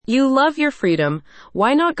You love your freedom.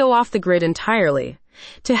 Why not go off the grid entirely?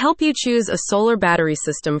 To help you choose a solar battery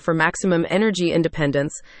system for maximum energy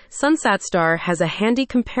independence, SunSatStar has a handy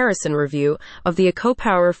comparison review of the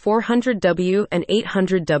ACOPOWER 400W and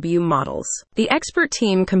 800W models. The expert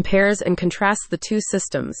team compares and contrasts the two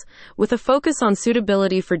systems, with a focus on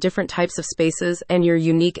suitability for different types of spaces and your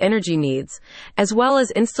unique energy needs, as well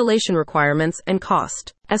as installation requirements and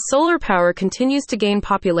cost. As solar power continues to gain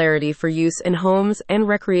popularity for use in homes and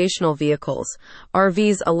recreational vehicles,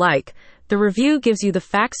 RVs alike, the review gives you the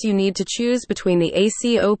facts you need to choose between the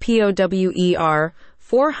ACOPOWER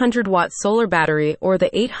 400-watt solar battery or the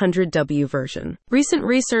 800W version. Recent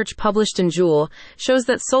research published in Joule shows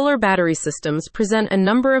that solar battery systems present a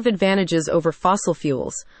number of advantages over fossil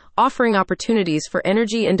fuels, offering opportunities for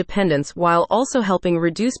energy independence while also helping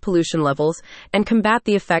reduce pollution levels and combat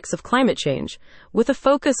the effects of climate change. With a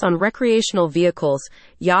focus on recreational vehicles,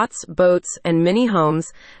 yachts, boats, and mini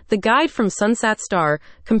homes, the guide from SunSatStar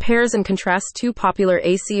compares and contrasts two popular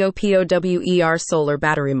ACOPOWER solar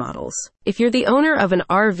battery models. If you're the owner of an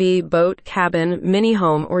RV, boat, cabin, mini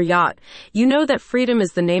home, or yacht, you know that freedom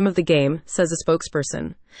is the name of the game, says a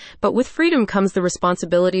spokesperson. But with freedom comes the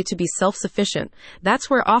responsibility to be self-sufficient. That's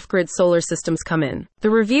where off-grid solar systems come in. The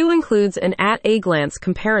review includes an at-a-glance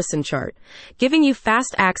comparison chart, giving you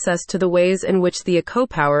fast access to the ways in which the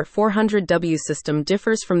ACOPOWER 400W system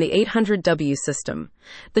differs from the 800W system.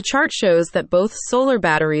 The chart shows that both solar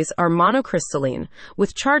batteries are monocrystalline,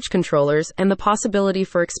 with charge controllers and the possibility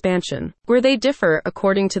for expansion. Where they differ,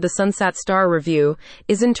 according to the SunSatStar review,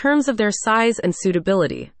 is in terms of their size and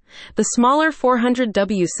suitability. The smaller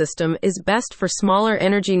 400W system is best for smaller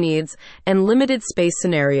energy needs and limited space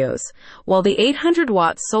scenarios, while the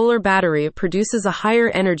 800-watt solar battery produces a higher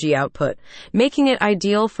energy output, making it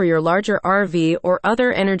ideal for your larger RV or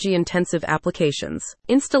other energy-intensive applications.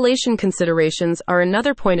 Installation considerations are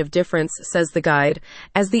another point of difference, says the guide,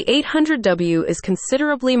 as the 800W is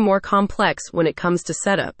considerably more complex when it comes to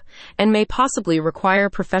setup, and may possibly require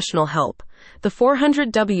professional help. The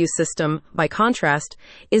 400W system, by contrast,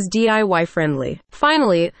 is DIY-friendly.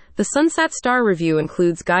 Finally, the SunSatStar review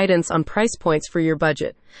includes guidance on price points for your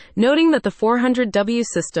budget, noting that the 400W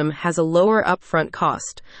system has a lower upfront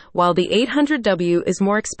cost, while the 800W is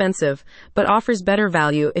more expensive, but offers better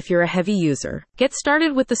value if you're a heavy user. Get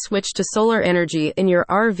started with the switch to solar energy in your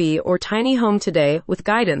RV or tiny home today with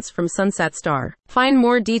guidance from SunSatStar. Find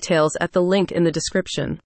more details at the link in the description.